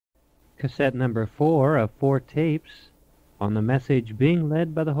cassette number 4 of 4 tapes on the message Being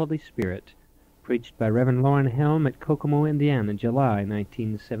Led by the Holy Spirit, preached by Reverend Loran Helm at Kokomo, Indiana, July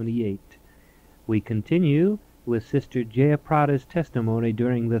 1978. We continue with Sister Jaya Prada's testimony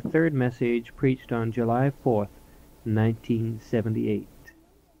during the third message preached on July 4th, 1978.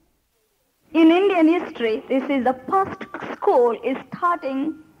 In Indian history, this is the first school is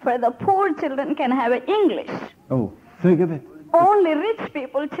starting for the poor children can have English. Oh, think of it. Only rich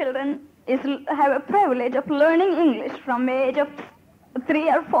people children have a privilege of learning English from the age of 3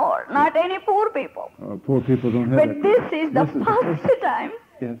 or 4, not any poor people. Poor people don't have but it. This is the first time.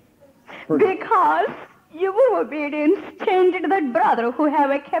 Yes. Because your obedience changed that brother who have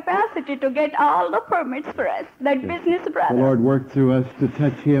a capacity to get all the permits for us, that business brother. The Lord worked through us to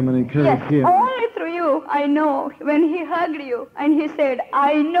touch him and encourage him. Only through you, I know, when he hugged you and he said,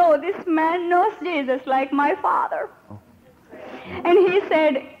 I know this man knows Jesus like my father. And he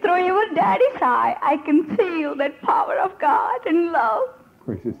said, through your daddy's eye, I can feel that power of God and love.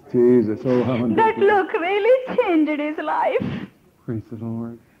 Precious Jesus. Oh, how wonderful. That look really changed his life. Praise the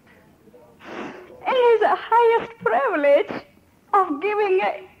Lord. And it's the highest privilege of giving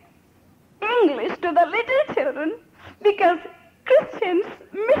English to the little children, because Christians,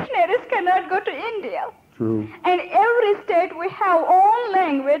 missionaries cannot go to India. True. And every state we have own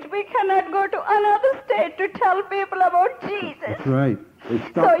language. We cannot go to another state to tell people about Jesus. That's right.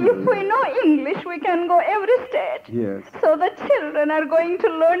 So if we know English, we can go every state. Yes. So the children are going to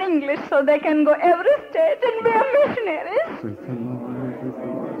learn English so they can go every state and be a missionaries. Praise the Lord. Praise the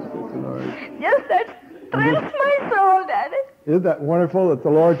Lord. Praise the Lord. Yes, that thrills my soul, Daddy. Isn't that wonderful that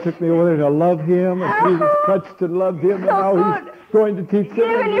the Lord took me over there to love him, and Jesus touched and loved him, and now he's going to teach them.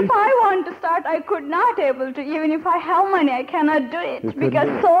 Even if I want to start, I could not able to. Even if I have money, I cannot do it because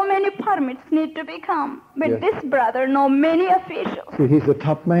so many permits need to become. But this brother knows many officials. See, he's a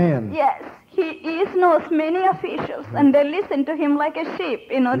top man. Yes, he knows many officials, and they listen to him like a sheep.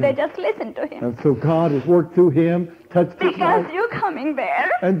 They just listen to him. And so God has worked through him, touched his life. Because you're coming there.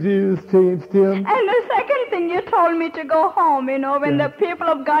 And Jesus changed him. And the second thing, you told me to go home, when the people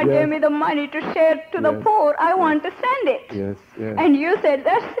of God gave me the money to share to the poor, I want to send it. Yes, yes. And you said,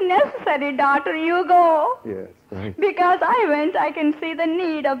 that's necessary, daughter, you go. Yes, right. Because I went, I can see the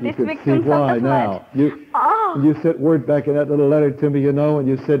need of these victims see why of the flood. Now. You sent word back in that little letter to me, and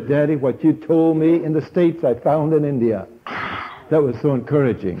you said, Daddy, what you told me in the States, I found in India. That was so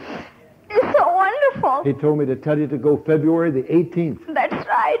encouraging. It's so wonderful. He told me to tell you to go February the 18th. That's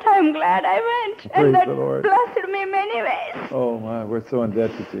right. I'm glad I went. Praise and that the Lord. blessed me many ways. Oh, my, we're so in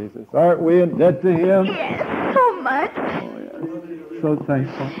debt to Jesus. Aren't we in debt to him? Yes, so much. Oh, yes. So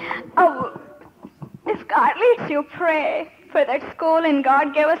thankful. Oh, if God leads you, pray for that school, and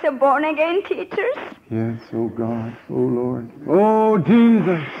God gave us a born-again teachers. Yes, oh God, oh Lord. Oh,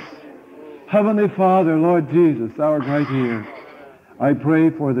 Jesus. Heavenly Father, Lord Jesus, ours right here. I pray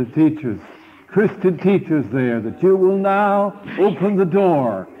for the teachers, Christian teachers there, that you will now open the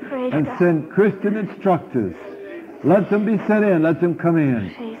door and send Christian instructors. Let them be sent in. Let them come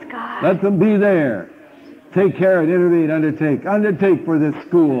in. Praise God. Let them be there. Take care and intervene, undertake for this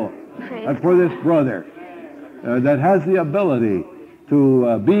school and for this brother that has the ability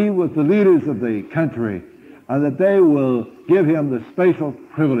to be with the leaders of the country, and that they will give him the special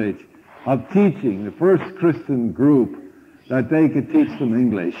privilege of teaching the first Christian group, that they could teach them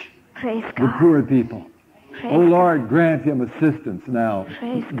English. Praise the God. Poor people. Praise Oh, Lord, grant him assistance now.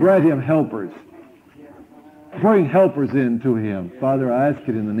 Grant him helpers. Bring helpers in to him. Father, I ask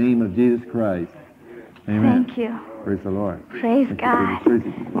it in the name of Jesus Christ. Amen. Thank you. Praise the Lord. Praise God. Thank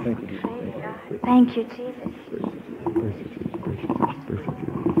you. Praise God. Thank you, Jesus.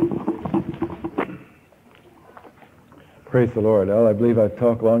 Praise the Lord. Well, I believe I've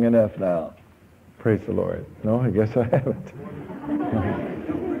talked long enough now. Praise the Lord. No, I guess I haven't.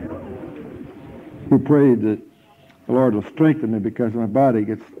 We prayed that the Lord will strengthen me because my body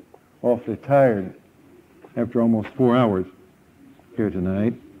gets awfully tired after almost 4 hours here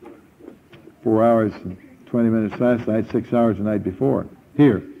tonight. 4 hours and 20 minutes last night, 6 hours the night before,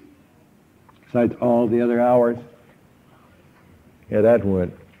 here. Besides all the other hours. Yeah, that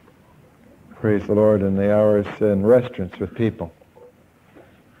would. Praise the Lord, in the hours in restaurants with people.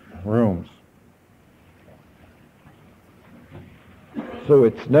 Rooms. So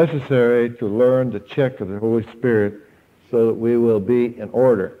it's necessary to learn the check of the Holy Spirit so that we will be in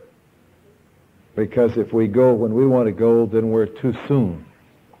order. Because if we go when we want to go, then we're too soon.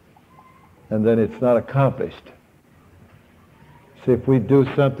 And then it's not accomplished. See, if we do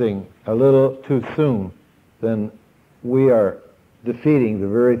something a little too soon, then we are defeating the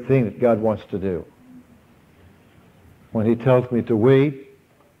very thing that God wants to do. When he tells me to wait,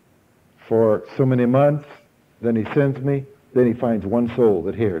 for so many months, then he sends me, then he finds one soul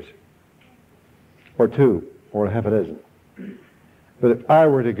that hears, or two, or half a dozen. But if I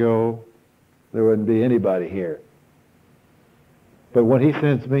were to go, there wouldn't be anybody here. But when he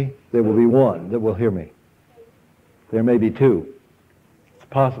sends me, there will be one that will hear me. There may be two. It's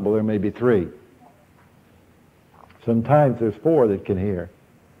possible there may be three. Sometimes there's four that can hear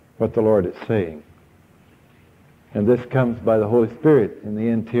what the Lord is saying. And this comes by the Holy Spirit in the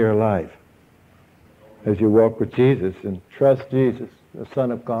interior life. As you walk with Jesus and trust Jesus, the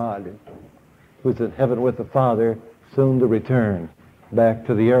Son of God, who's in heaven with the Father, soon to return back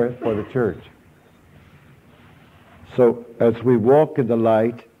to the earth for the church. So as we walk in the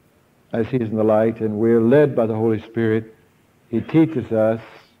light, as he's in the light, and we're led by the Holy Spirit, he teaches us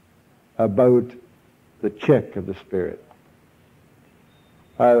about the check of the Spirit.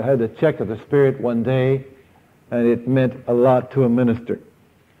 I had the check of the Spirit one day, and it meant a lot to a minister,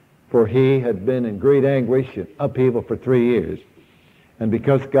 for he had been in great anguish and upheaval for 3 years. And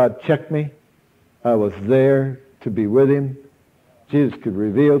because God checked me, I was there to be with him. Jesus could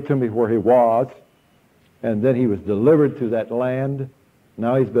reveal to me where he was, and then he was delivered to that land.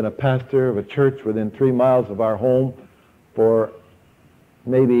 Now he's been a pastor of a church within 3 miles of our home for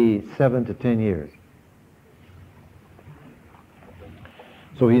maybe 7 to 10 years.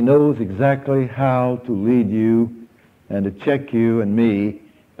 So he knows exactly how to lead you and to check you and me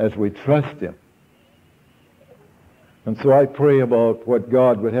as we trust him. And so I pray about what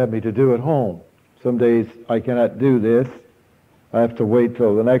God would have me to do at home. Some days I cannot do this. I have to wait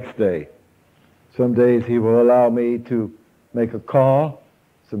till the next day. Some days he will allow me to make a call.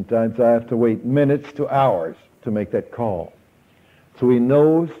 Sometimes I have to wait minutes to hours to make that call. So he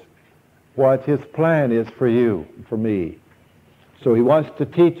knows what his plan is for you, for me. So he wants to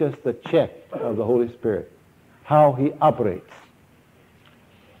teach us the check of the Holy Spirit, how he operates.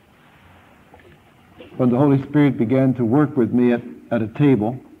 When the Holy Spirit began to work with me at a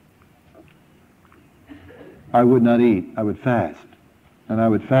table, I would not eat. I would fast. And I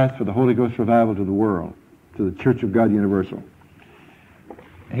would fast for the Holy Ghost revival to the world, to the Church of God Universal.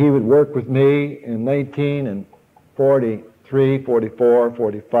 He would work with me in 1943, 44,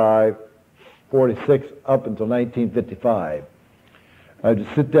 45, 46, up until 1955. I would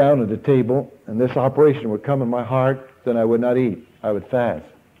sit down at the table, and this operation would come in my heart, then I would not eat. I would fast.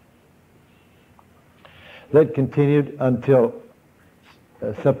 That continued until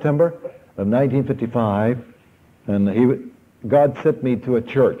September of 1955, and God sent me to a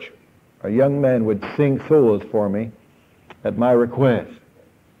church. A young man would sing solos for me at my request.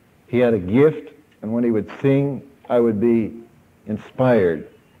 He had a gift, and when he would sing, I would be inspired.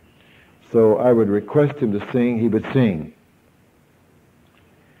 So I would request him to sing, he would sing.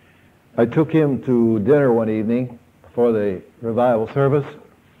 I took him to dinner one evening for the revival service,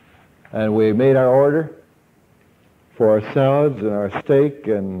 and we made our order for our salads and our steak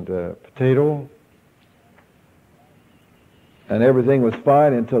and potato, and everything was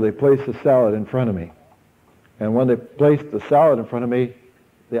fine until they placed the salad in front of me. And when they placed the salad in front of me,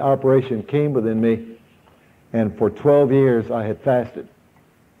 the operation came within me, and for 12 years I had fasted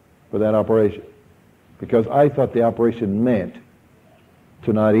for that operation, because I thought the operation meant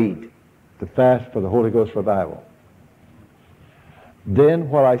to not eat, to fast for the Holy Ghost revival. Then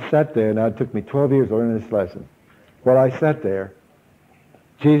while I sat there, now it took me 12 years to learn this lesson, while I sat there,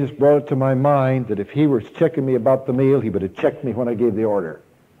 Jesus brought it to my mind that if he was checking me about the meal, he would have checked me when I gave the order.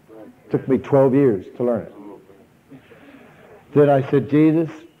 It took me 12 years to learn it. Then I said, Jesus,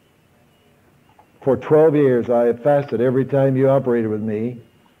 for 12 years I have fasted every time you operated with me,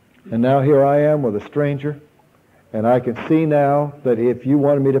 and now here I am with a stranger, and I can see now that if you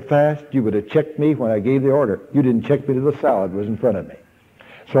wanted me to fast, you would have checked me when I gave the order. You didn't check me till the salad was in front of me.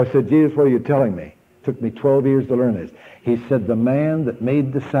 So I said, Jesus, what are you telling me? It took me 12 years to learn this. He said, the man that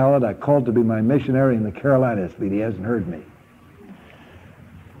made the salad I called to be my missionary in the Carolinas, but he hasn't heard me.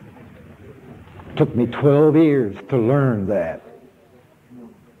 It took me 12 years to learn that.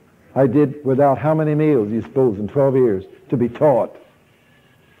 I did without how many meals, you suppose, in 12 years to be taught?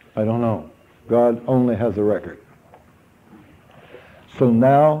 I don't know. God only has a record. So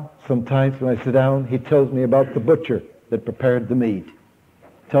now, sometimes when I sit down, he tells me about the butcher that prepared the meat.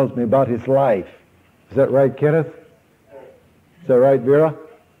 Tells me about his life. Is that right, Kenneth? Is that right, Vera?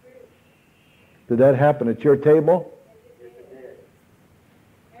 Did that happen at your table? Yes, it did.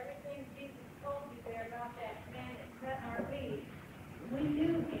 Everything Jesus told you there about that man that cut our feet, we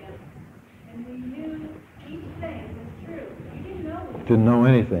knew him, and we knew each thing was true. You didn't know it. Didn't know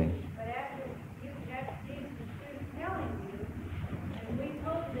anything. But after Jesus was through telling you, and we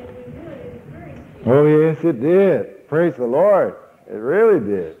told that we knew it, it was very serious. Oh, yes, it did. Praise the Lord. It really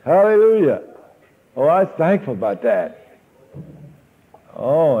did. Hallelujah. Oh, I'm thankful about that.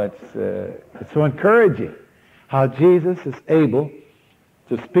 Oh, it's so encouraging how Jesus is able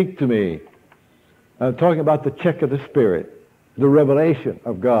to speak to me. I'm talking about the check of the Spirit, the revelation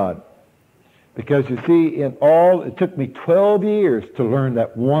of God. Because you see, in all, it took me 12 years to learn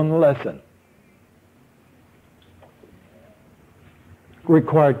that one lesson. It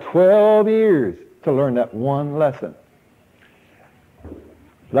required 12 years to learn that one lesson.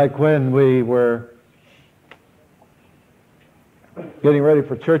 Like when we were getting ready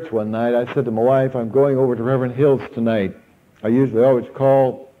for church one night, I said to my wife, I'm going over to Reverend Hill's tonight. I usually always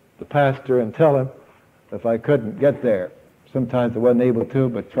call the pastor and tell him if I couldn't get there. Sometimes I wasn't able to,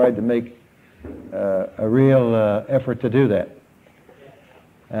 but tried to make a real effort to do that.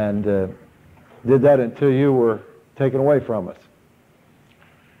 And did that until you were taken away from us.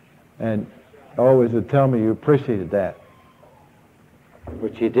 And always would tell me you appreciated that,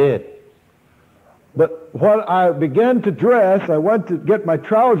 which he did. But when I began to dress, I went to get my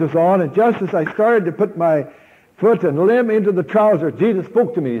trousers on, and just as I started to put my foot and limb into the trousers, Jesus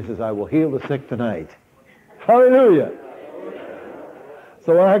spoke to me. He says, I will heal the sick tonight. Hallelujah.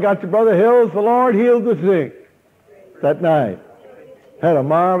 So when I got to Brother Hill's, the Lord healed the sick that night. Had a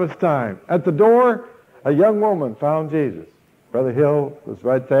marvelous time. At the door, a young woman found Jesus. Brother Hill was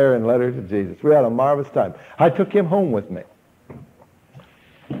right there and led her to Jesus. We had a marvelous time. I took him home with me.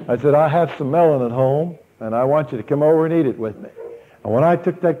 I said, I have some melon at home, and I want you to come over and eat it with me. And when I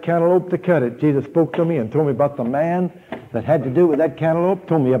took that cantaloupe to cut it, Jesus spoke to me and told me about the man that had to do with that cantaloupe,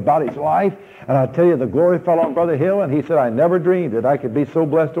 told me about his life, and I'll tell you, the glory fell on Brother Hill, and he said, I never dreamed that I could be so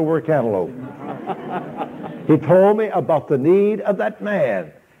blessed over a cantaloupe. He told me about the need of that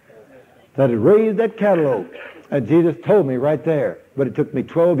man that had raised that cantaloupe, and Jesus told me right there. But it took me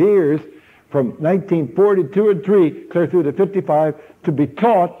 12 years, from 1942 and 3, clear through to 55, to be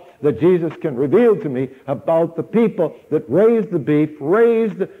taught that Jesus can reveal to me about the people that raised the beef,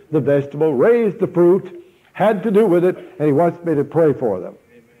 raised the vegetable, raised the fruit, had to do with it, and he wants me to pray for them.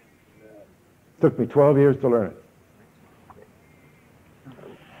 It took me 12 years to learn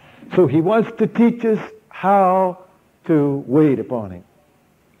it. So he wants to teach us how to wait upon him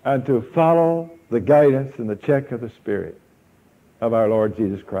and to follow the guidance and the check of the Spirit of our Lord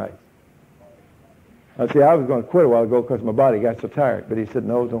Jesus Christ. Now, see, I was going to quit a while ago because my body got so tired, but he said,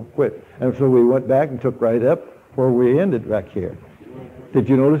 no, don't quit. And so we went back and took right up where we ended back here. Did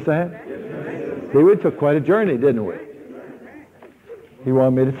you notice that? See, we took quite a journey, didn't we? He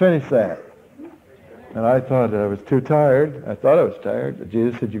wanted me to finish that. And I thought I was too tired. I thought I was tired, but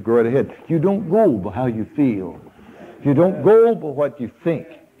Jesus said, you go right ahead. You don't go by how you feel. You don't go by what you think.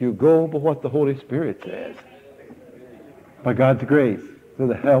 You go by what the Holy Spirit says. By God's grace, through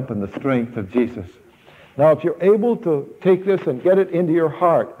the help and the strength of Jesus. Now, if you're able to take this and get it into your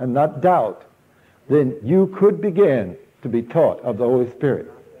heart and not doubt, then you could begin to be taught of the Holy Spirit.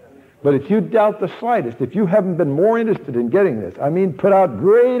 But if you doubt the slightest, if you haven't been more interested in getting this, I mean, put out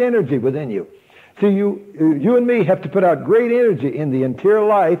great energy within you. See, you and me have to put out great energy in the interior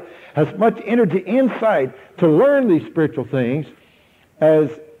life, as much energy inside to learn these spiritual things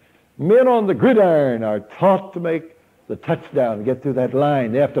as men on the gridiron are taught to make the touchdown and get through that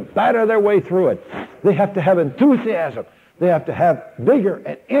line. They have to batter their way through it. They have to have enthusiasm. They have to have vigor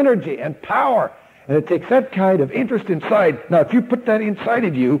and energy and power. And it takes that kind of interest inside. Now, if you put that inside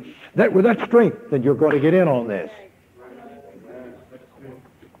of you, that with that strength, then you're going to get in on this.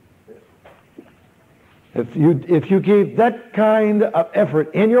 If you give that kind of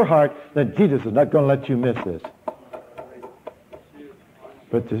effort in your heart, then Jesus is not going to let you miss this.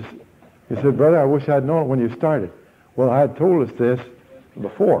 But you said, brother, I wish I'd known it when you started. Well, I had told us this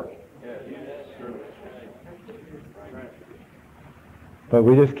before. But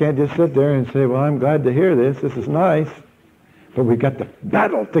we just can't just sit there and say, well, I'm glad to hear this. This is nice. But we've got to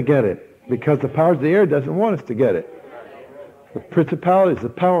battle to get it, because the powers of the air doesn't want us to get it. The principalities, the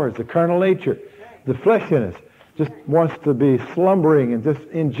powers, the carnal nature, the flesh in us just wants to be slumbering and just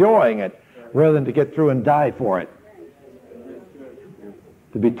enjoying it rather than to get through and die for it.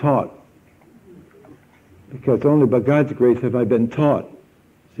 To be taught. Because only by God's grace have I been taught.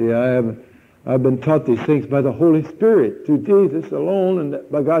 See, I've been taught these things by the Holy Spirit, through Jesus alone,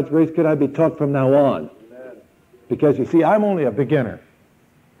 and by God's grace could I be taught from now on. Because you see, I'm only a beginner.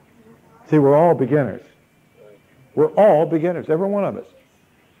 See, we're all beginners. We're all beginners, every one of us.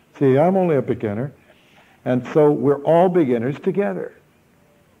 See, I'm only a beginner, and so we're all beginners together.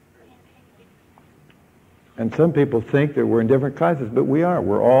 And some people think that we're in different classes, but we are.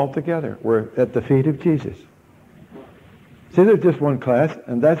 We're all together. We're at the feet of Jesus. See, there's just one class,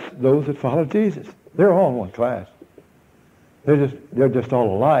 and that's those that follow Jesus. They're all in one class. They're just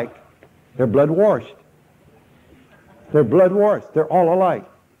all alike. They're blood washed. They're blood washed. They're all alike.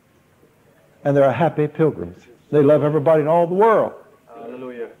 And they're happy pilgrims. They love everybody in all the world.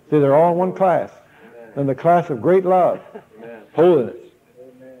 Hallelujah. See, they're all in one class. In the class of great love, holiness,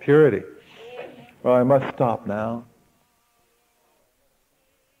 purity. Well, I must stop now.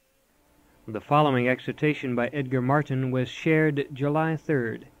 The following exhortation by Edgar Martin was shared July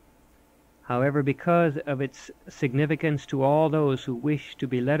 3rd. However, because of its significance to all those who wish to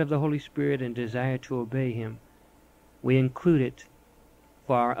be led of the Holy Spirit and desire to obey Him, we include it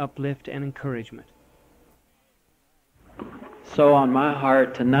for our uplift and encouragement. So on my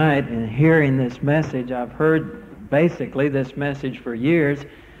heart tonight, in hearing this message, I've heard basically this message for years,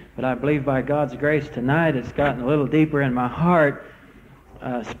 but I believe by God's grace tonight it's gotten a little deeper in my heart,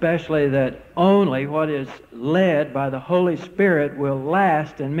 especially that only what is led by the Holy Spirit will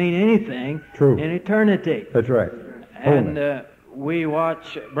last and mean anything True. in eternity. That's right. And we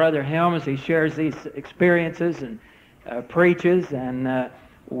watch Brother Helm as he shares these experiences and preaches, and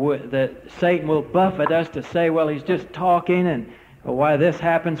that Satan will buffet us to say, well, he's just talking, and why this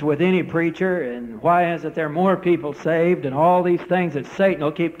happens with any preacher, and why is it there are more people saved, and all these things that Satan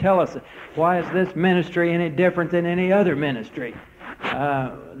will keep telling us. Why is this ministry any different than any other ministry?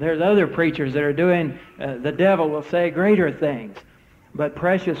 There's other preachers that are doing, the devil will say greater things. But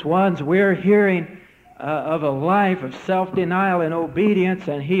precious ones, we're hearing of a life of self-denial and obedience,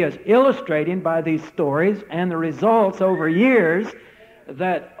 and he is illustrating by these stories and the results over years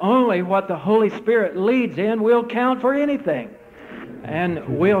that only what the Holy Spirit leads in will count for anything.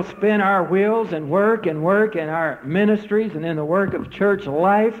 And we'll spin our wheels and work in our ministries and in the work of church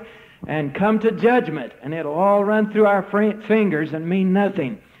life and come to judgment, and it'll all run through our fingers and mean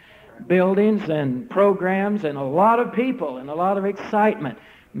nothing. Buildings and programs and a lot of people and a lot of excitement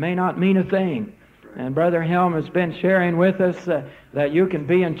may not mean a thing. And Brother Helm has been sharing with us that you can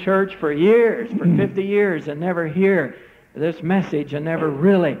be in church for years, for 50 years, and never hear this message and never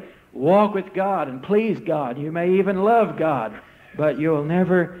really walk with God and please God. You may even love God, but you'll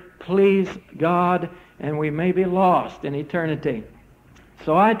never please God, and we may be lost in eternity.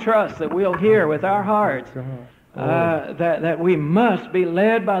 So I trust that we'll hear with our hearts that we must be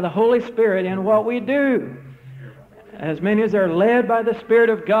led by the Holy Spirit in what we do. As many as are led by the Spirit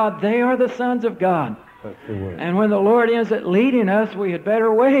of God, they are the sons of God. And when the Lord isn't leading us, we had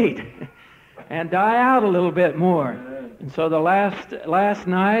better wait and die out a little bit more. And so the last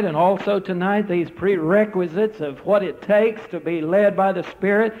night and also tonight, these prerequisites of what it takes to be led by the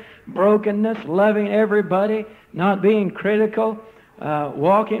Spirit, brokenness, loving everybody, not being critical,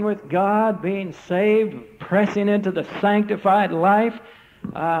 walking with God, being saved, pressing into the sanctified life.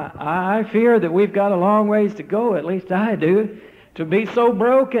 I fear that we've got a long ways to go, at least I do, to be so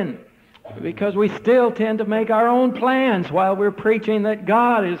broken, because we still tend to make our own plans while we're preaching that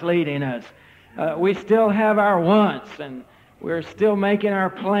God is leading us. We still have our wants, and we're still making our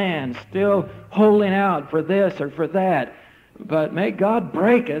plans, still holding out for this or for that. But may God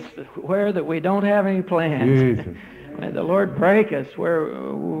break us where that we don't have any plans. Jesus. May the Lord break us where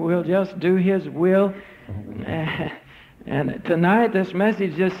we'll just do His will. And tonight this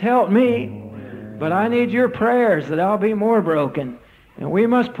message just helped me, but I need your prayers that I'll be more broken. And we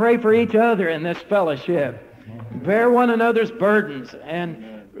must pray for each other in this fellowship. Bear one another's burdens and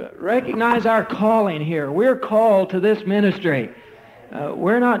recognize our calling here. We're called to this ministry.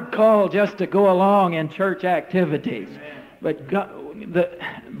 We're not called just to go along in church activities. But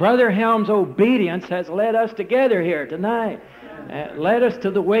Brother Helm's obedience has led us together here tonight. Led us to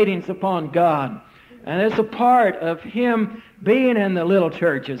the waitings upon God. And it's a part of him being in the little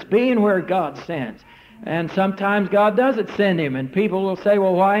churches, being where God sends. And sometimes God doesn't send him, and people will say,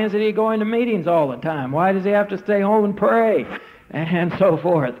 well, why isn't he going to meetings all the time? Why does he have to stay home and pray? And so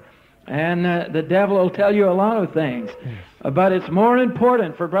forth. And the devil will tell you a lot of things. But it's more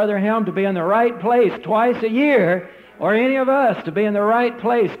important for Brother Helm to be in the right place twice a year, or any of us to be in the right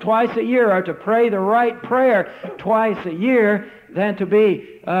place twice a year, or to pray the right prayer twice a year, than to be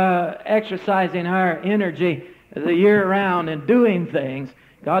exercising our energy the year round and doing things.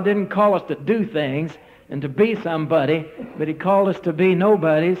 God didn't call us to do things and to be somebody, but He called us to be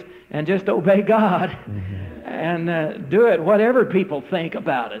nobodies and just obey God and do it whatever people think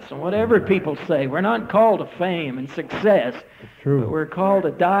about us and whatever people say. We're not called to fame and success, but we're called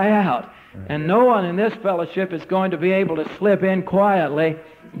to die out. And no one in this fellowship is going to be able to slip in quietly,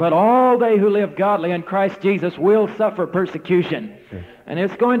 but all they who live godly in Christ Jesus will suffer persecution. And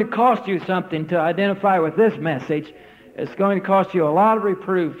it's going to cost you something to identify with this message. It's going to cost you a lot of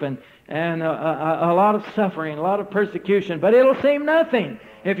reproof and a lot of suffering, a lot of persecution. But it'll seem nothing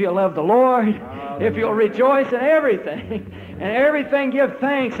if you love the Lord, if you'll rejoice in everything, and everything give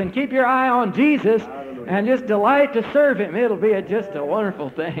thanks and keep your eye on Jesus and just delight to serve Him. It'll be just a wonderful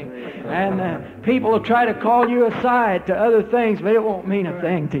thing. And people will try to call you aside to other things, but it won't mean a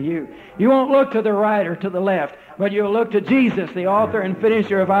thing to you. You won't look to the right or to the left, but you'll look to Jesus, the author and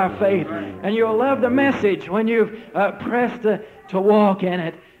finisher of our faith. And you'll love the message when you've pressed to walk in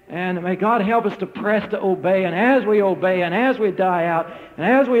it. And may God help us to press to obey. And as we obey and as we die out and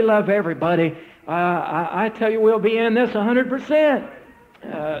as we love everybody, I tell you, we'll be in this 100%.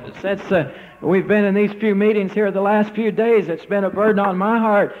 Since we've been in these few meetings here the last few days, it's been a burden on my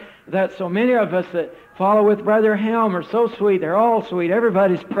heart that so many of us that follow with Brother Helm are so sweet. They're all sweet.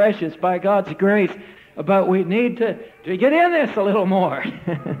 Everybody's precious by God's grace. But we need to get in this a little more.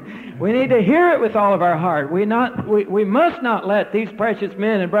 We need to hear it with all of our heart. We must not let these precious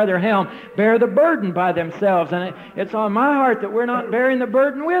men and Brother Helm bear the burden by themselves. And it's on my heart that we're not bearing the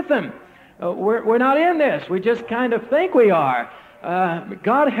burden with them. We're not in this. We just kind of think we are.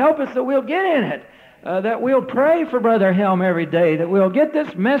 God help us that we'll get in it. That we'll pray for Brother Helm every day. That we'll get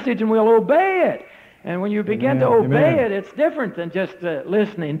this message and we'll obey it. And when you begin to obey it, it's different than just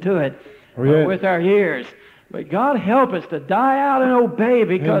listening to it with our ears. But God help us to die out and obey,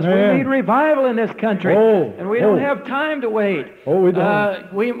 because we need revival in this country. And we don't have time to wait. We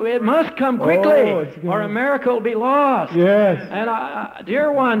don't. It must come quickly, or America will be lost. Yes. And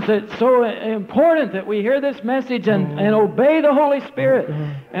dear ones, it's so important that we hear this message and obey the Holy Spirit.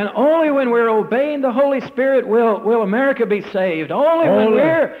 And only when we're obeying the Holy Spirit will America be saved. Only when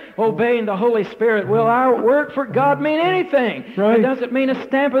we're obeying the Holy Spirit will our work for God mean anything. Right. It doesn't mean a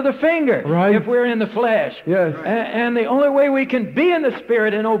stamp of the finger if we're in the flesh. Yes. And the only way we can be in the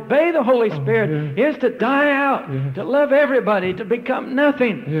Spirit and obey the Holy Spirit is to die out, to love everybody, to become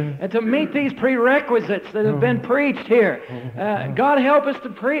nothing, and to meet these prerequisites that have been preached here. God help us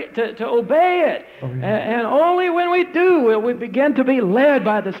to obey it. And only when we do will we begin to be led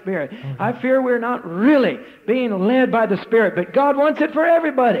by the Spirit. I fear we're not really being led by the Spirit, but God wants it for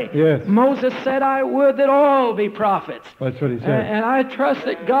everybody. Yes. Moses said, I would that all be prophets. That's what he said. And I trust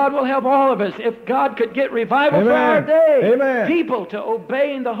that God will help all of us. If God could get revival for our day, people to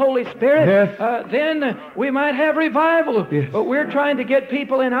obeying the Holy Spirit, then we might have revival. But we're trying to get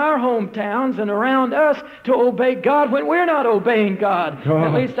people in our hometowns and around us to obey God when we're not obeying God.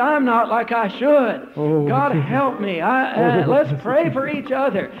 At least I'm not like I should. God help me. Let's pray for each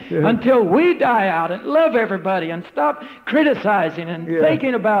other until we die out and love everybody and stop criticizing and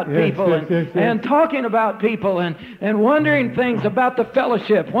thinking about people and talking about people and wondering things about the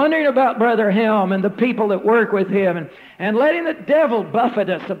fellowship, wondering about Brother Helm and the people that work with him, and letting the devil buffet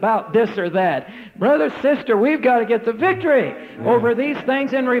us about this or that. Brother, sister, we've got to get the victory over these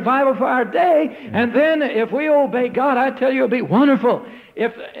things in revival for our day, and then if we obey God, I tell you, it'll be wonderful.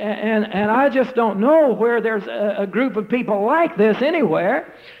 And I just don't know where there's a group of people like this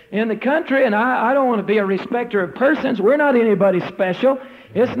anywhere in the country, and I don't want to be a respecter of persons. We're not anybody special.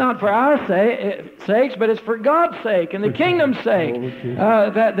 It's not for our sakes, but it's for God's sake and the kingdom's sake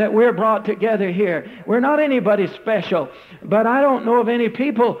that we're brought together here. We're not anybody special, but I don't know of any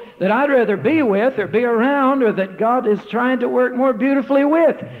people that I'd rather be with or be around or that God is trying to work more beautifully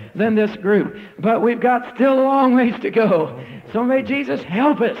with than this group. But we've got still a long ways to go. So may Jesus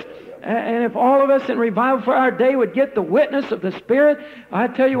help us. And if all of us in revival for our day would get the witness of the Spirit, I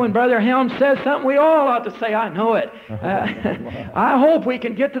tell you, when Brother Helm says something, we all ought to say, I know it. I hope we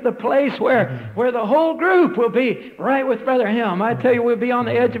can get to the place where the whole group will be right with Brother Helm. I tell you, we'll be on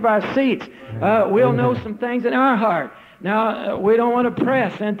the edge of our seats. We'll know some things in our heart. Now, we don't want to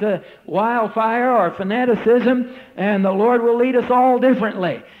press into wildfire or fanaticism, and the Lord will lead us all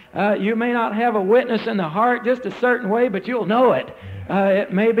differently. You may not have a witness in the heart just a certain way, but you'll know it.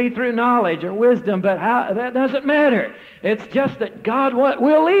 It may be through knowledge or wisdom, but that doesn't matter. It's just that God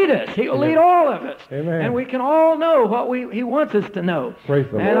will lead us. He will lead all of us. Amen. And we can all know what He wants us to know. Praise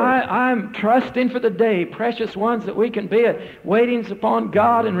the and Lord. I'm trusting for the day, precious ones, that we can be at waitings upon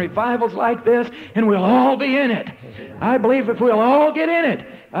God and revivals like this, and we'll all be in it. I believe if we'll all get in it,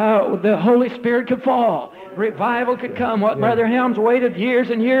 the Holy Spirit could fall. Revival could come. What Brother Helm's waited years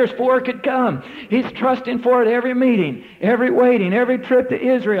and years for could come. He's trusting for it every meeting, every waiting, every trip to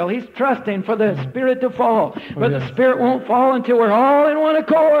Israel. He's trusting for the Spirit to fall. But the Spirit won't fall until we're all in one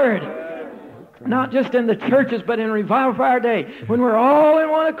accord. not just in the churches, but in revival for our day, when we're all in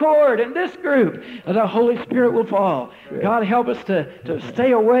one accord in this group, the Holy Spirit will fall. God help us to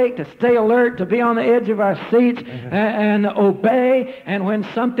stay awake, to stay alert, to be on the edge of our seats and obey. And when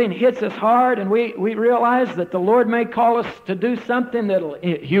something hits us hard and we realize that the Lord may call us to do something that'll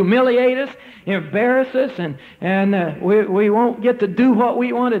humiliate us, embarrass us, and we won't get to do what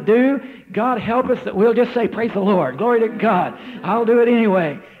we want to do, God help us that we'll just say, praise the Lord, glory to God, I'll do it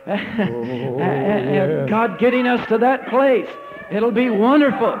anyway. And God getting us to that place, it'll be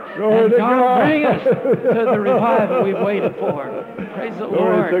wonderful. And God will bring us to the revival we've waited for. Praise the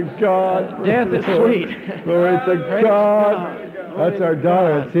Lord. Glory to God. Death is sweet. Glory to Praise God. That's our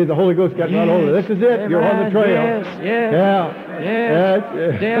daughter. See, the Holy Ghost got right over. This is it. Amen. You're on the trail. Yes, yes. Yeah. Yes.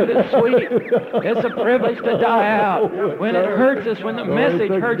 Yes. Death is sweet. It's a privilege to die out. When it hurts us, when the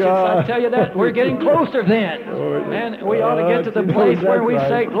message hurts us, I tell you that, we're getting closer then. And we ought to get to the place where we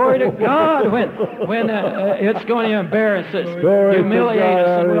say, glory to God, when it's going to embarrass us, humiliate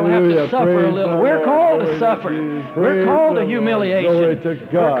us, and we'll have to suffer a little. We're called to suffer. We're called to humiliation.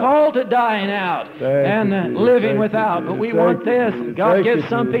 We're called to dying out and living without. But we want this. God gives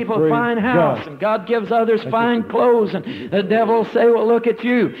some people a fine house, and God gives others fine clothes, and the devil will say, well, look at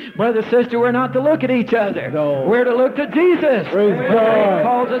you. Brother, sister, we're not to look at each other. No. We're to look to Jesus. Praise He God.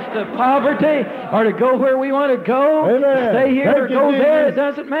 calls us to poverty or to go where we want to go, Amen. stay here or Thank you, go there. It Jesus.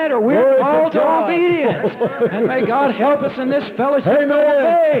 doesn't matter. We're Glory to called to God. obedience. And may God help us in this fellowship to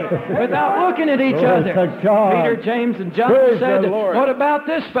Amen. obey without looking at each Glory other. to God. Peter, James, and John Praise said, the Lord. what about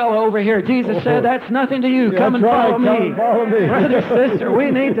this fellow over here? Jesus said, that's nothing to you. That's Come and right. follow me. Come and follow me. Brother, sister,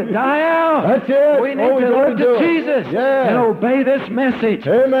 we need to die out. That's it. We need Oh, we to got look to do to it. Jesus Yeah. and obey this message.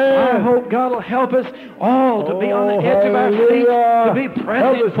 Amen. I hope God will help us all to be on the edge of our seats, to be Help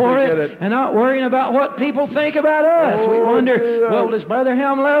pressing us for to get it, it. and not worrying about what people think about us. We wonder, well, does Brother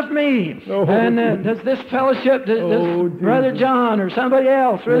Helm love me? Oh, And does this fellowship, does Brother John or somebody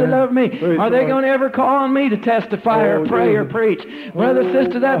else really love me? Praise Are the they Lord. going to ever call on me to testify or pray or preach? Brother,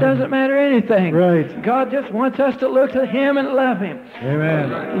 sister, that doesn't matter anything. Right. God just wants us to look to Him and love Him.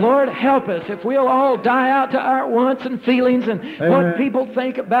 Amen. Lord, help us if we'll all die out to our wants and feelings and what people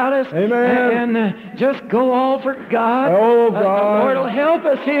think about us. Amen. And just go all for God. Oh, The God. Lord will help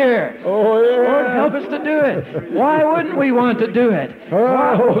us here. Oh, yeah. Lord, help us to do it. Why wouldn't we want to do it?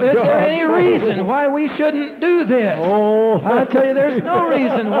 Oh, Is there God. any reason why we shouldn't do this? Oh. I tell you, there's no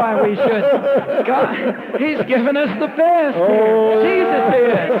reason why we shouldn't. God, He's given us the best. Oh. Jesus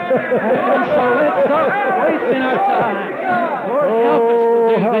is. And so let's stop wasting our time.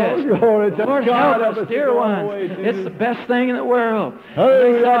 Lord, help us to do this. Glory to Lord, God. help us, dear ones. It's the best thing in the world. They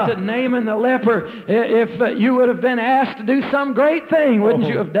Hallelujah. said to Naaman the leper, if you would have been asked to do some great thing, wouldn't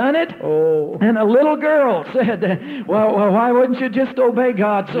you have done it? Oh. And a little girl said, well, why wouldn't you just obey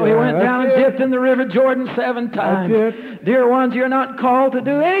God? So he Yeah, went that's down and it. dipped in the River Jordan 7 times. it. Dear ones, you're not called to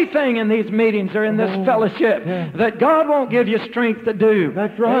do anything in these meetings or in this fellowship that God won't give you strength to do.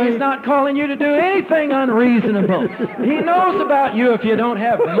 That's right. He's not calling you to do anything unreasonable. He knows about you if you don't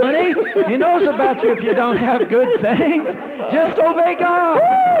have money. He knows about you if you don't have good things. Just obey God.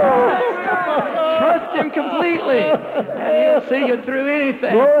 Trust Him completely, and He'll see you through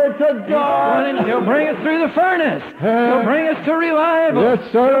anything. Glory to God. He'll bring us through the furnace. He'll bring us to revival. Yes,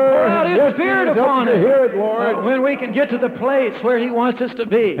 sir. He'll pour out His Yes, Spirit Jesus. upon Help us. me hear it, Lord. When we can get to the place where He wants us to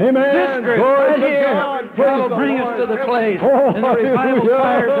be. Amen. This group Glory right to here, God. God Praise will the bring us Lord. to the place, Oh, and the revival hallelujah.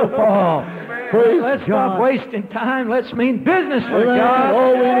 fires will fall. Praise Let's God. stop wasting time. Let's mean business for Amen. God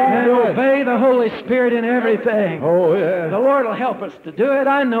Oh, we need to and do it. obey the Holy Spirit in everything. Oh, The yeah. Lord will help us to do it.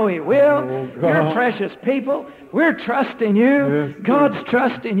 I know He will. Oh, God. You're precious people. We're trusting you. Yes, God's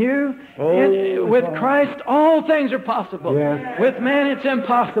trusting you. Oh, With God. Christ, all things are possible. Yes. With man, it's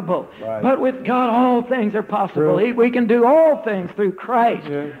impossible. Right. But with God, all things are possible. True. We can do all things through Christ,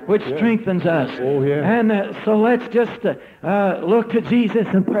 Yes, which yes. strengthens us. Oh, yeah. And so let's just look to Jesus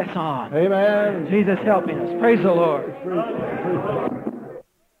and press on. Amen. Jesus helping us. Praise the Lord.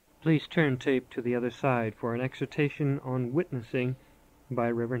 Please turn tape to the other side for an exhortation on witnessing by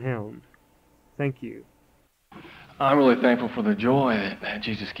Reverend Helm. Thank you. I'm really thankful for the joy that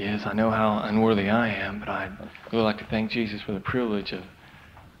Jesus gives. I know how unworthy I am, but I'd really like to thank Jesus for the privilege of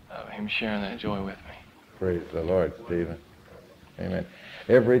Him sharing that joy with me. Praise the Lord, Stephen. Amen.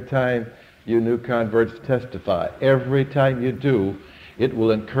 Every time you new converts testify, every time you do, it will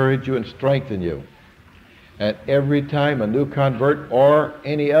encourage you and strengthen you. And every time a new convert or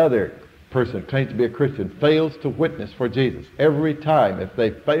any other person claims to be a Christian fails to witness for Jesus, every time if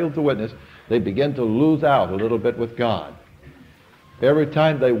they fail to witness, they begin to lose out a little bit with God. Every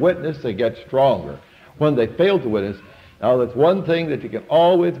time they witness, they get stronger. When they fail to witness, Now, that's one thing that you can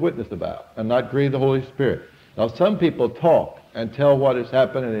always witness about and not grieve the Holy Spirit. Now, some people talk and tell what has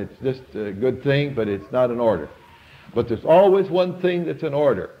happened, and it's just a good thing, but it's not in order. But there's always one thing that's in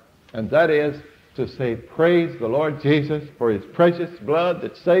order, and that is to say, praise the Lord Jesus for his precious blood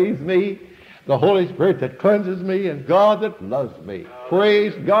that saves me, the Holy Spirit that cleanses me, and God that loves me.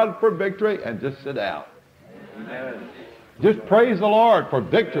 Praise God for victory, and just sit down. Amen. Just praise the Lord for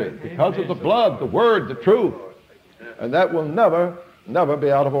victory because of the blood, the word, the truth. And that will never, never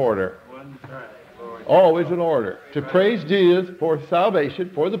be out of order. Always in order. To praise Jesus for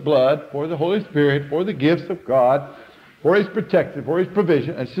salvation, for the blood, for the Holy Spirit, for the gifts of God, for his protection, for his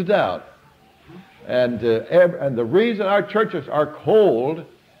provision, and sit down. And the reason our churches are cold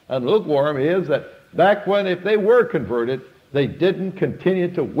and lukewarm is that back when, if they were converted, they didn't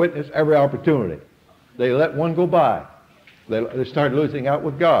continue to witness every opportunity. They let one go by. They started losing out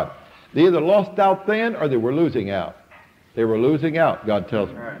with God. They either lost out then or they were losing out. They were losing out, God tells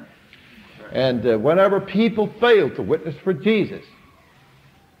me. And whenever people fail to witness for Jesus,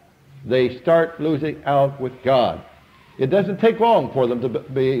 they start losing out with God. It doesn't take long for them to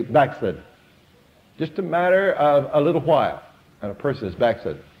be backslidden. Just a matter of a little while, and a person is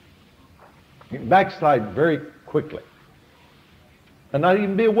backslidden. You can backslide very quickly. And not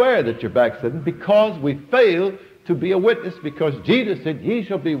even be aware that you're backslidden because we fail to be a witness, because Jesus said, ye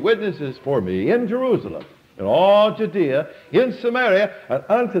shall be witnesses for me in Jerusalem, in all Judea, in Samaria, and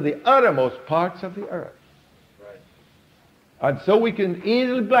unto the uttermost parts of the earth. Right. And so we can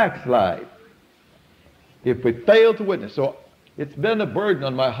easily backslide if we fail to witness. So it's been a burden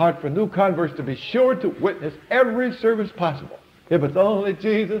on my heart for new converts to be sure to witness every service possible. If it's only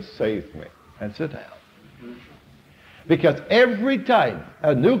Jesus saves me. And sit down. Because every time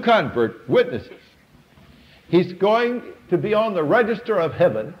a new convert witnesses, he's going to be on the register of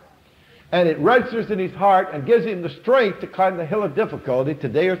heaven, and it registers in his heart and gives him the strength to climb the hill of difficulty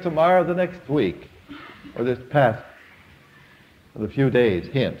today or tomorrow or the next week, or this past, or the few days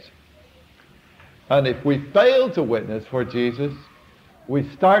hence. And if we fail to witness for Jesus, we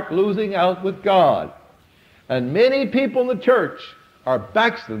start losing out with God. And many people in the church are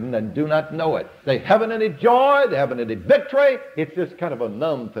backslidden and do not know it. They haven't any joy, they haven't any victory. It's just kind of a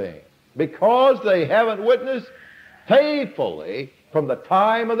numb thing. Because they haven't witnessed faithfully from the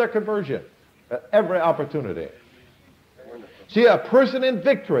time of their conversion at every opportunity. See, a person in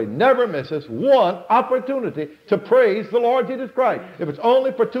victory never misses one opportunity to praise the Lord Jesus Christ. If it's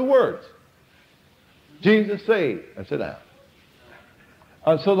only for 2 words. Jesus saved, and sit down.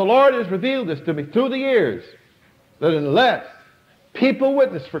 And so the Lord has revealed this to me through the years, that unless people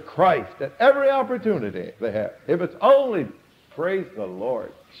witness for Christ at every opportunity they have, if it's only praise the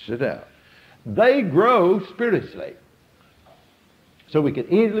Lord, sit down, they grow spiritually. So we can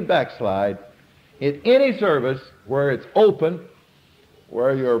easily backslide in any service where it's open,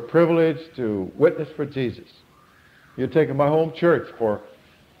 where you're privileged to witness for Jesus. You've taken my home church for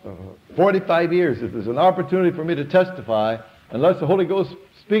 45 years. If there's an opportunity for me to testify, unless the Holy Ghost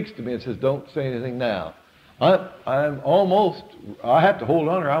speaks to me and says, don't say anything now, I have to hold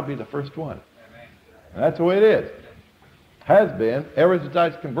on or I'll be the first one. And that's the way it is. Has been ever since I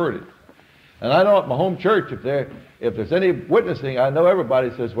was converted. And I know at my home church, if there's any witnessing, I know everybody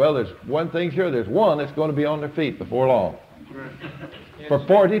says, well, there's one thing sure, there's one that's going to be on their feet before long. For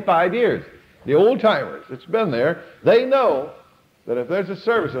 45 years. The old-timers, it's been there, they know that if there's a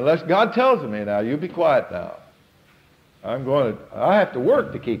service, unless God tells me now, you be quiet now. I have to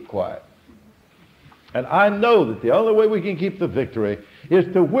work to keep quiet. And I know that the only way we can keep the victory is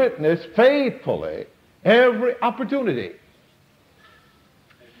to witness faithfully every opportunity.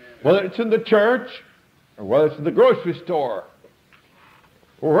 Whether it's in the church, or whether it's in the grocery store,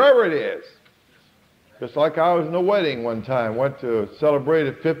 or wherever it is. Just like I was in a wedding one time, went to celebrate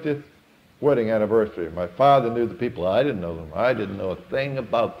a 50th wedding anniversary. My father knew the people. I didn't know them. I didn't know a thing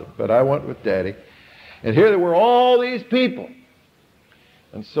about them. But I went with Daddy. And here there were all these people.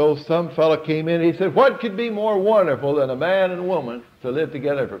 And so some fellow came in and he said, what could be more wonderful than a man and woman to live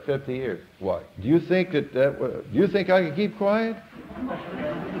together for 50 years? Why? Do you think do you think I could keep quiet?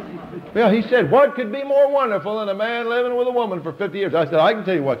 Well, he said, what could be more wonderful than a man living with a woman for 50 years? I said, I can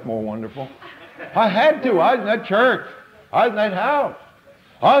tell you what's more wonderful. I had to. I was in that church. I was in that house.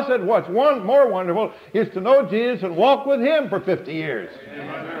 I said, what's more wonderful is to know Jesus and walk with him for 50 years.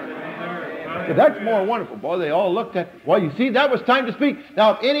 That's more wonderful. Boy, they all looked at, well, you see, that was time to speak.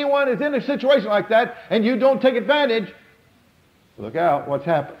 Now, if anyone is in a situation like that and you don't take advantage, look out, what's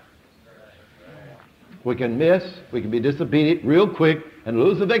happened. We can miss, we can be disobedient real quick and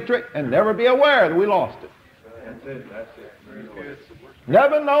lose the victory and never be aware that we lost it.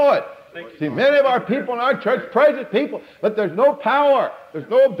 Never know it. See, many of our people in our church praise His people, but there's no power, there's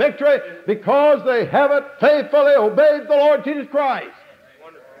no victory, because they haven't faithfully obeyed the Lord Jesus Christ.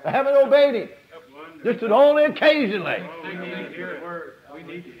 They haven't obeyed Him. Just only occasionally.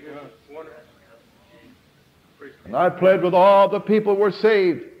 And I pled with all the people who were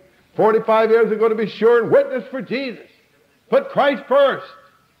saved 45 years ago to be sure and witness for Jesus. Put Christ first.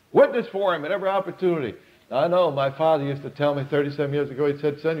 Witness for Him at every opportunity. Now, I know my father used to tell me 37 years ago, he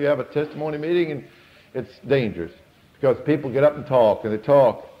said, son, you have a testimony meeting and it's dangerous because people get up and talk, and they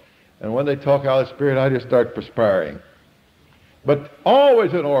talk. And when they talk out of the Spirit, I just start perspiring. But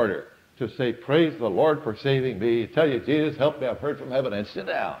always in order to say, praise the Lord for saving me. Tell you, Jesus, help me, I've heard from heaven, and sit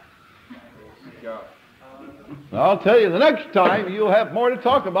down. Now, I'll tell you, the next time you'll have more to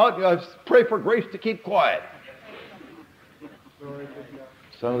talk about, you'll have to pray for grace to keep quiet.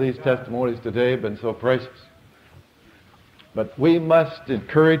 Some of these testimonies today have been so precious. But we must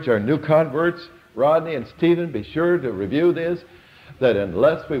encourage our new converts, Rodney and Stephen, be sure to review this, that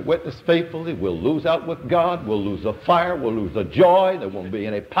unless we witness faithfully, we'll lose out with God, we'll lose the fire, we'll lose the joy, there won't be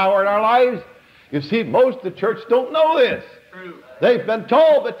any power in our lives. You see, most of the church don't know this. They've been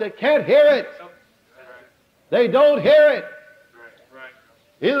told, but they can't hear it. They don't hear it.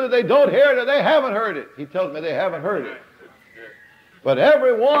 Either they don't hear it or they haven't heard it. He tells me they haven't heard it. But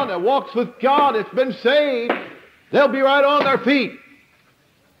everyone that walks with God that's been saved, they'll be right on their feet.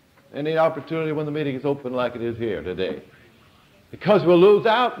 Any opportunity when the meeting is open like it is here today. Because we'll lose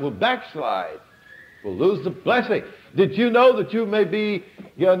out, we'll backslide. We'll lose the blessing. Did you know that you may be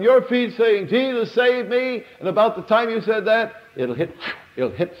on your feet saying, Jesus saved me, and about the time you said that, it'll hit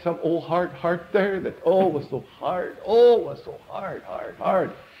some old heart there that, oh, was so hard. Oh, was so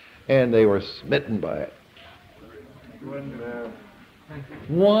hard. And they were smitten by it.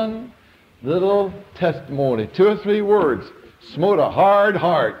 One little testimony, 2 or 3 words, smote a hard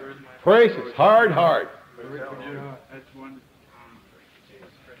heart. Precious, hard heart.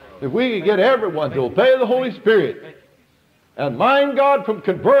 If we could get everyone to obey the Holy Spirit and mind God from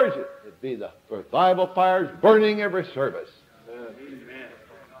conversion, it'd be the revival fires burning every service.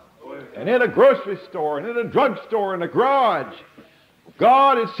 And in a grocery store, and in a drugstore, in a garage,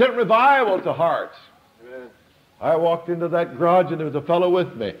 God has sent revival to hearts. I walked into that garage and there was a fellow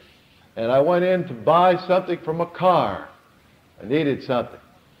with me. And I went in to buy something from a car. I needed something.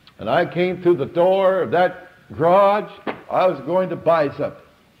 And I came through the door of that garage. I was going to buy something.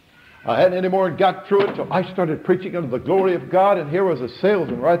 I hadn't any more and got through it, so I started preaching under the glory of God, and here was a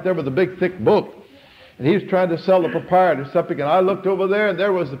salesman right there with a big thick book. And he was trying to sell the proprietor something, and I looked over there, and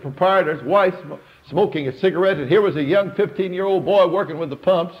there was the proprietor's wife smoking a cigarette, and here was a young 15-year-old boy working with the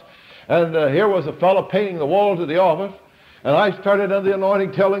pumps, and here was a fellow painting the walls of the office. And I started under the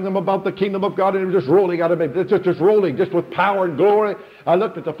anointing telling them about the kingdom of God, and it was just rolling out of me, just rolling, just with power and glory. I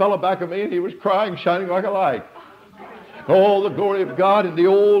looked at the fellow back of me, and he was crying, shining like a light. Oh, the glory of God. And the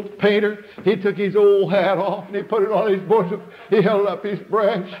old painter, he took his old hat off and he put it on his bosom. He held up his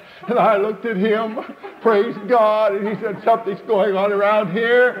branch, and I looked at him, praise God, and he said, something's going on around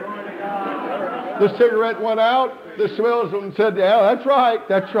here. The cigarette went out. The salesman said, yeah, that's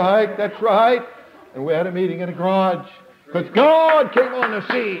right. And we had a meeting in a garage because God came on the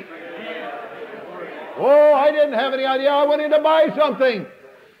scene. Oh, I didn't have any idea. I went in to buy something.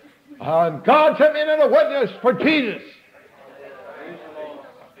 And God sent me in a witness for Jesus.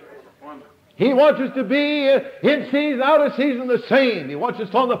 He wants us to be in season, out of season, the same. He wants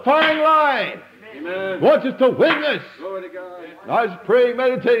us on the firing line. Amen. He wants us to witness. Glory to God. I was praying,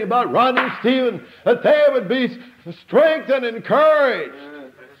 meditating about Rodney and Stephen, that they would be strengthened and encouraged,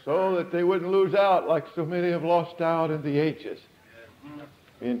 so that they wouldn't lose out like so many have lost out in the ages.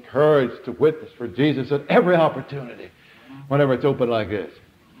 Be encouraged to witness for Jesus at every opportunity, whenever it's open like this.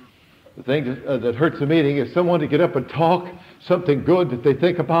 The thing that hurts the meeting is someone to get up and talk something good that they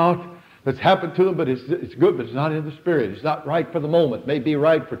think about that's happened to them, but it's good, but it's not in the Spirit. It's not right for the moment. It may be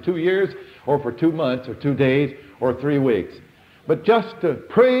right for 2 years or for 2 months or 2 days or 3 weeks. But just to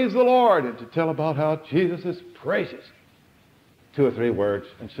praise the Lord and to tell about how Jesus is precious. 2 or 3 words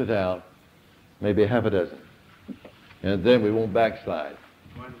and sit down, maybe half a dozen. And then we won't backslide.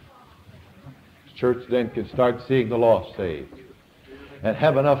 Church then can start seeing the lost saved. And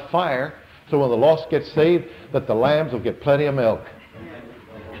have enough fire so when the lost get saved, that the lambs will get plenty of milk.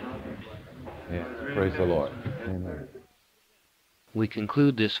 Yeah, praise the Lord. Amen. We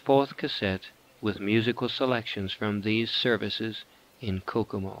conclude this 4th cassette with musical selections from these services in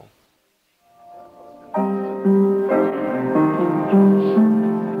Kokomo.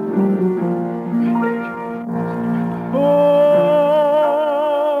 Oh,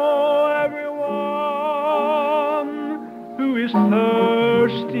 everyone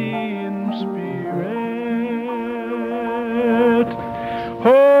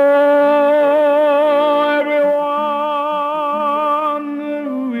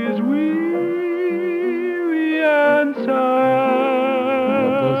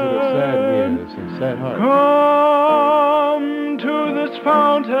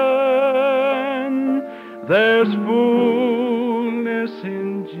mountain. There's fullness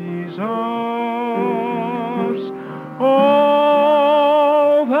in Jesus.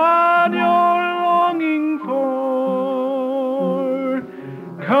 All that you're longing for,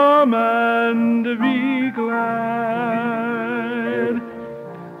 come and be glad.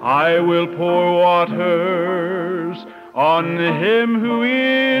 I will pour waters on him who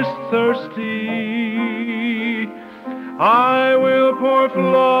is thirsty. I will pour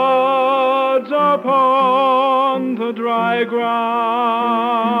floods upon the dry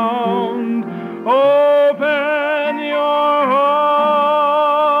ground. Open your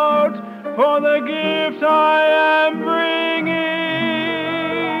heart for the gift I am bringing.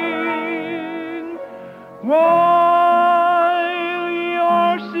 While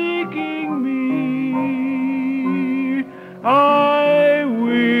you're seeking me, I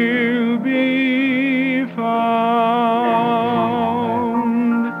will be found.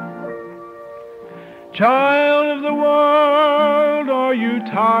 Child of the world, are you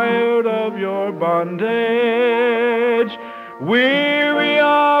tired of your bondage? Weary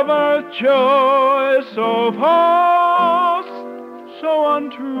of earth's joy, so false, so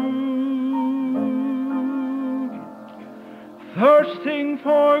untrue. Thirsting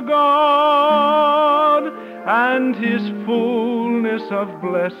for God and his fullness of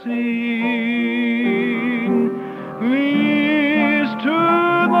blessing leads to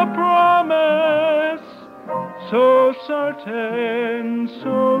the promise so certain,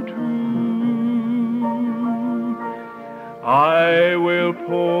 so true. I will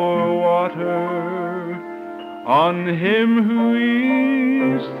pour water on him who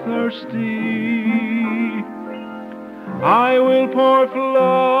is thirsty. I will pour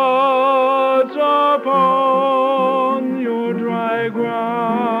floods upon your dry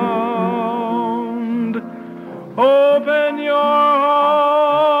ground. Open your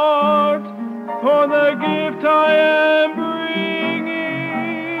heart for the gift I am bringing.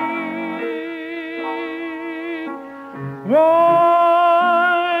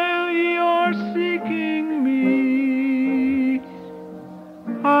 While you're seeking me,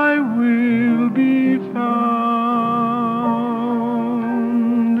 I will be found.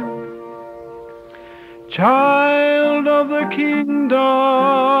 Child of the kingdom,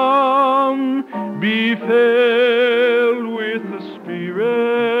 be filled with the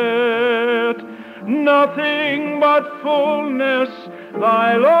Spirit. Nothing but fullness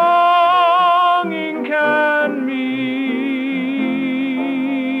thy longing can meet.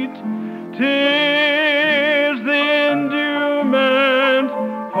 'Tis the endowment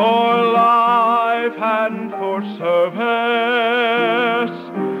for life and for service.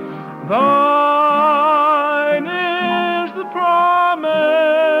 Thine is the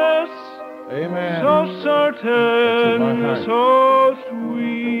promise, Amen. so certain, so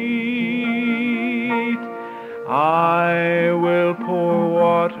sweet. I will pour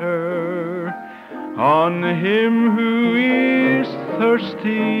water on him who is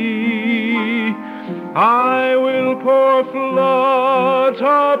thirsty. I will pour floods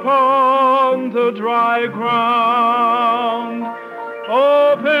upon the dry ground.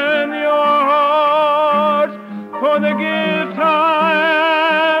 Open your heart for the gift I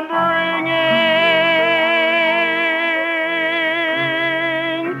am bringing.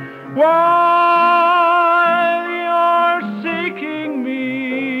 While you're seeking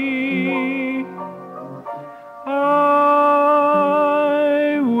me, I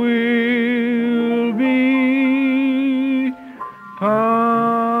will be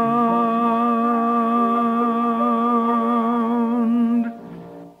found.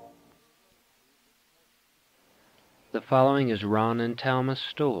 The following is Ron and Talma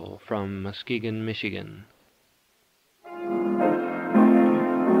Stoll from Muskegon, Michigan.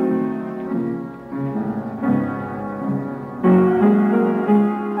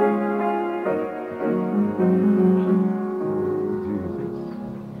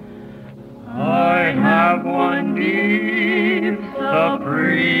 I have one deep,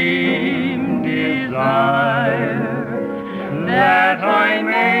 supreme desire, that I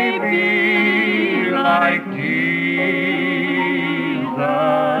may be like Jesus.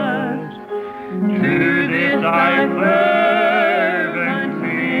 To this I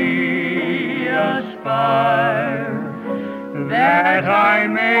fervently aspire, that I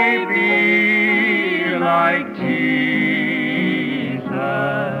may be like Jesus.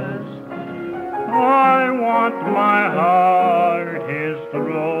 I want my heart his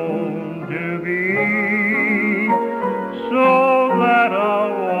throne to be, so that a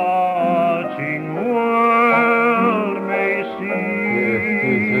watching world may see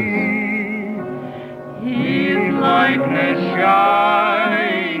his likeness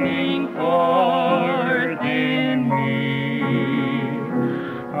shine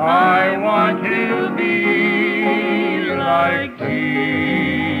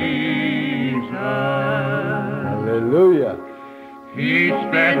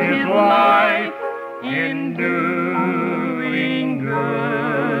spent his life in doing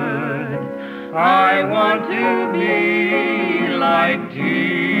good. I want to be like Jesus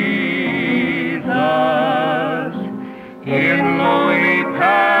in lowly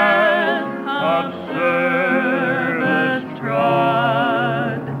paths of service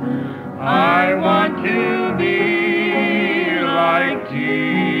trod. I want to be like Jesus.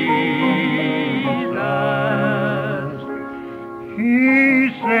 He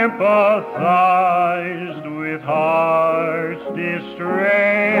sympathized with hearts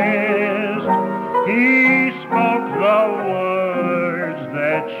distressed. He spoke the words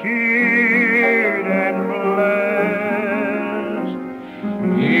that cheered and blessed.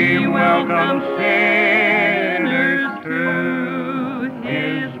 He welcomed sinners to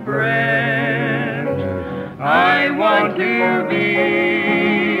his breast. I want to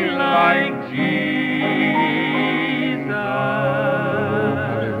be like Jesus.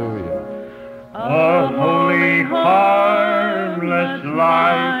 A holy, harmless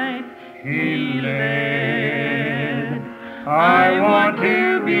life he led. I want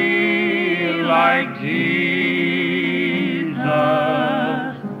to be like Jesus.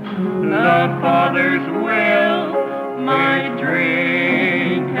 The Father's will, my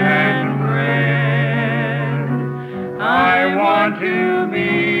drink and bread. I want to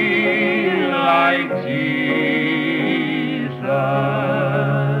be like Jesus.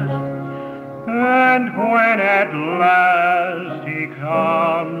 And when at last he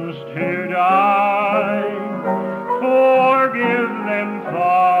comes to die, forgive them,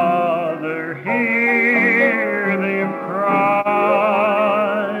 Father, hear them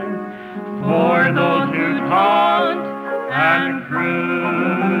cry. For those who taunt and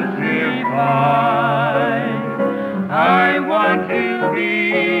crucify, I want to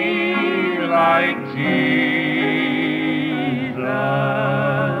be like Jesus.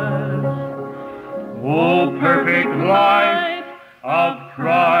 O perfect life of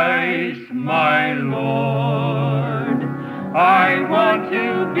Christ my Lord, I want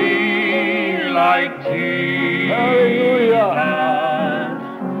to be like Jesus. Hallelujah.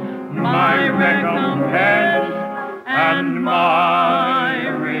 My recompense and my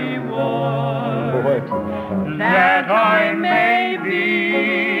reward, that I may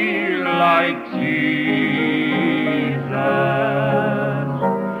be like Jesus.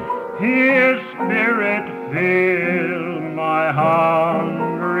 His Spirit fill my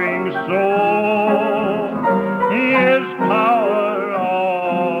hungering soul, His power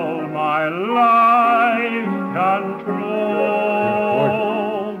all my life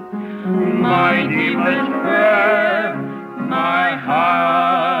control. My deepest prayer, my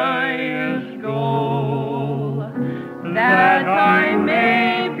highest goal, that I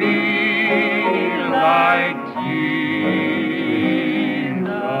may be like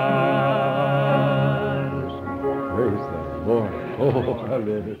Jesus. Praise the Lord. Oh,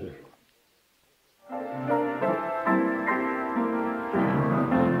 hallelujah.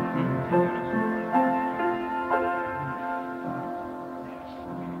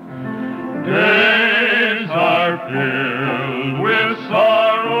 Days are filled with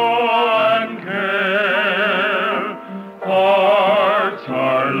sorrow and care. Hearts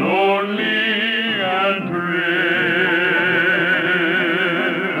are lonely and grieved.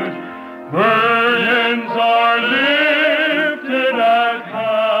 Burdens are lifted at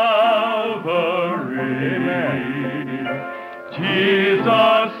Calvary.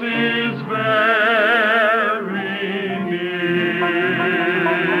 Jesus is very near.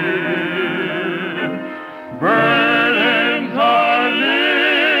 Burdens are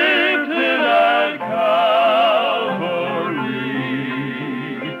lifted at Calvary.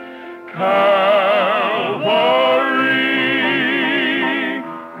 Calvary.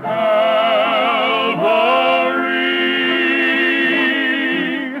 Calvary.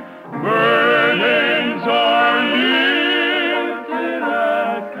 Burdens are lifted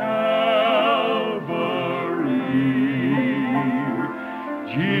at Calvary.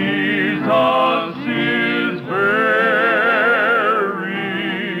 Jesus is very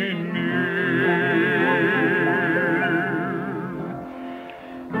near.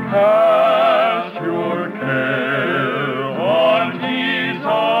 Cast your care on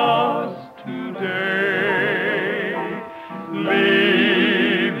Jesus today.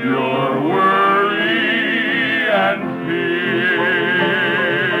 Leave your worry and fear.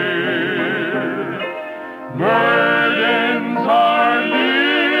 Burdens are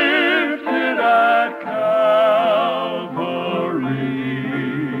lifted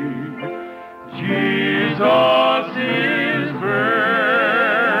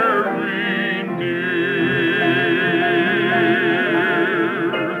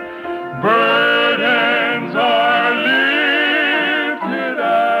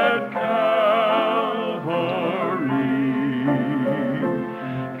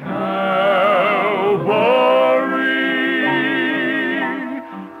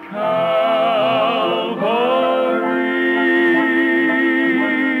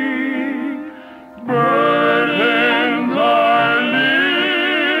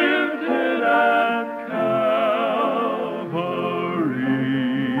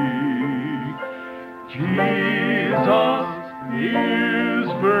Jesus is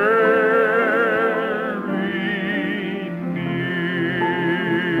very near.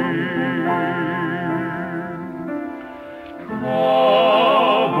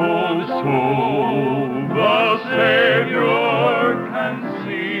 Troubled soul, the Savior can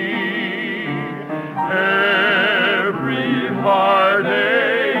see every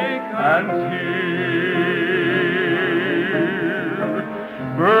heartache and tear.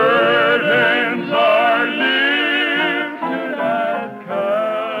 Burdens are lifted at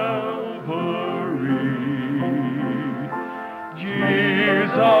Calvary.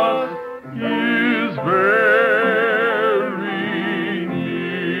 Jesus is very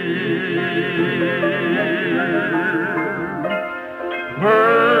near.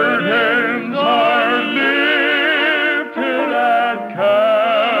 Burdens are lifted at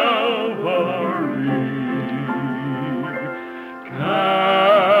Calvary.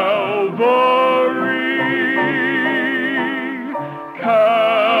 Calvary.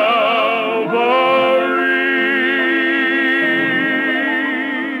 Calvary.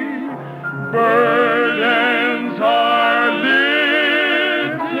 Burdens are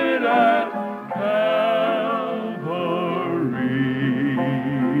lifted at Calvary.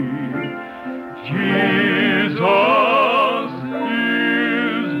 Jesus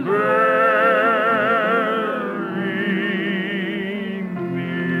is very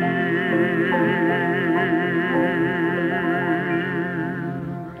near.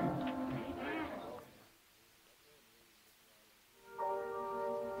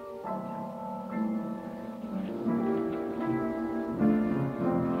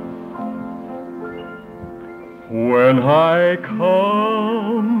 When I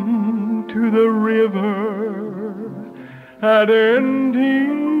come to the river at ending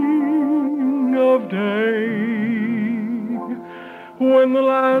of day, when the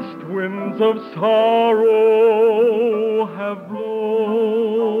last winds of sorrow have blown,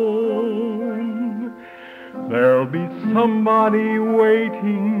 there'll be somebody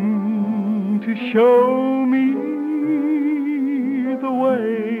waiting to show me the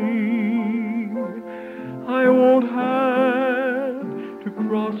way. I won't have to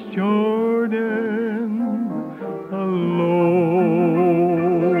cross Jordan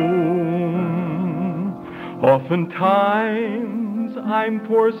alone. Oftentimes I'm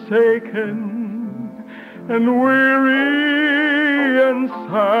forsaken and weary and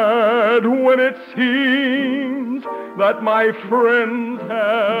sad when it seems that my friends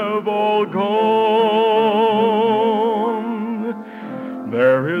have all gone.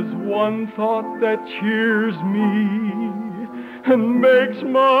 There is one thought that cheers me and makes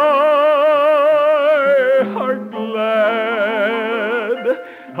my heart glad.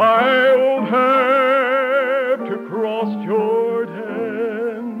 I won't have to cross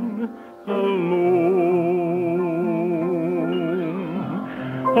Jordan alone.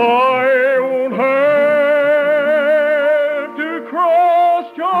 I won't have to cross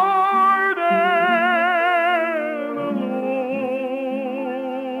Jordan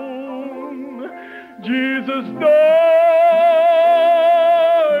alone. Jesus died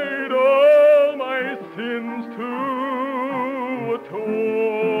all my sins to atone.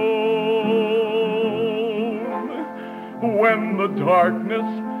 When the darkness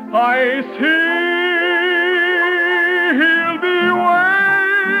I see, He'll be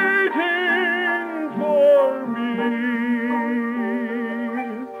waiting for me.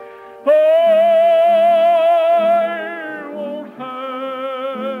 I won't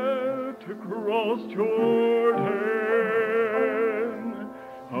have to cross Jordan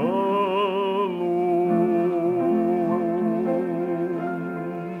alone.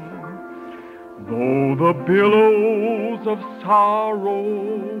 Though the billows of sorrow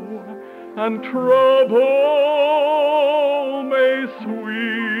and trouble may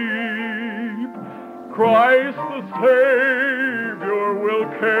sweep, Christ the Savior will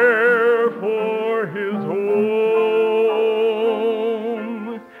care for His own.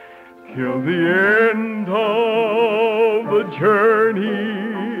 Till the end of the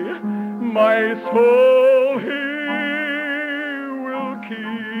journey, my soul He will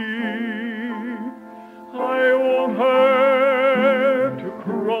keep. I won't have to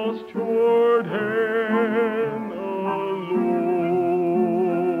cross Jordan alone.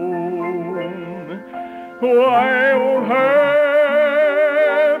 Oh, I won't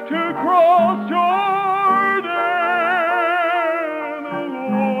have to cross Jordan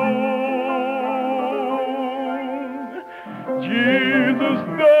alone. Jesus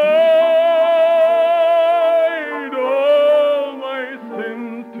died all my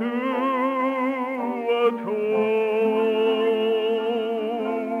sins to atone.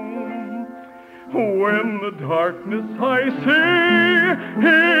 When the darkness I see,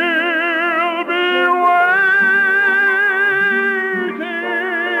 he'll be waiting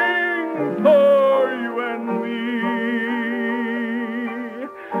for you and me.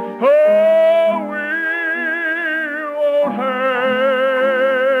 Oh, we won't have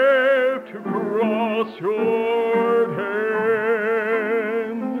to cross Jordan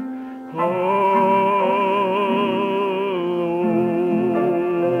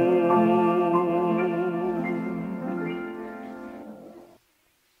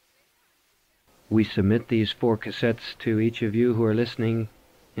We submit these 4 cassettes to each of you who are listening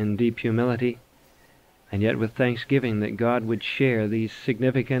in deep humility, and yet with thanksgiving that God would share these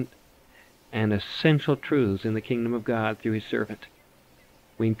significant and essential truths in the kingdom of God through His servant.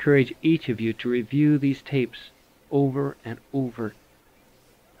 We encourage each of you to review these tapes over and over,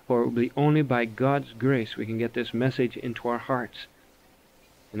 for it will be only by God's grace we can get this message into our hearts.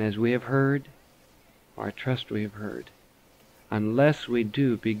 And as we have heard, or I trust we have heard, unless we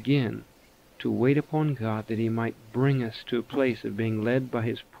do begin to wait upon God that He might bring us to a place of being led by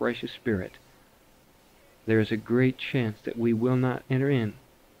His precious Spirit, there is a great chance that we will not enter in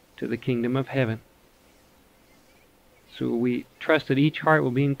to the kingdom of heaven. So we trust that each heart will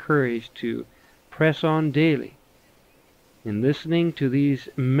be encouraged to press on daily in listening to these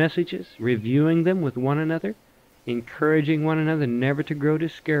messages, reviewing them with one another, encouraging one another never to grow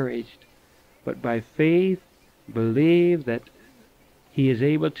discouraged, but by faith believe that He is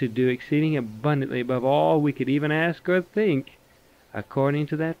able to do exceeding abundantly above all we could even ask or think, according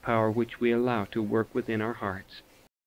to that power which we allow to work within our hearts.